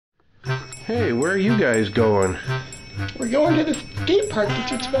Hey, where are you guys going? We're going to the skate park to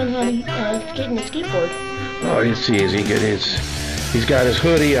teach Ben how to skate in the skateboard. Oh, you see, he's got his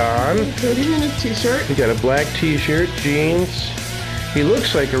hoodie on. Hoodie and his t-shirt. He got a black t-shirt, jeans. He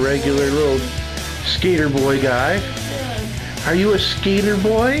looks like a regular little skater boy guy. Yeah. Are you a skater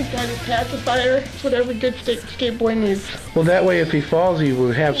boy? Got his pacifier. It's what every good skate boy needs. Well, that way if he falls, he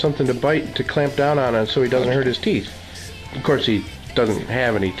will have something to bite to clamp down on it so he doesn't hurt his teeth. Of course, he doesn't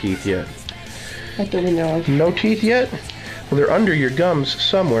have any teeth yet. Not that we know of. No teeth yet? Well, they're under your gums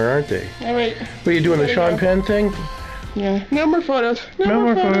somewhere, aren't they? All right. What are you doing, the Sean Penn thing? Yeah. No more photos. No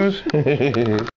more photos.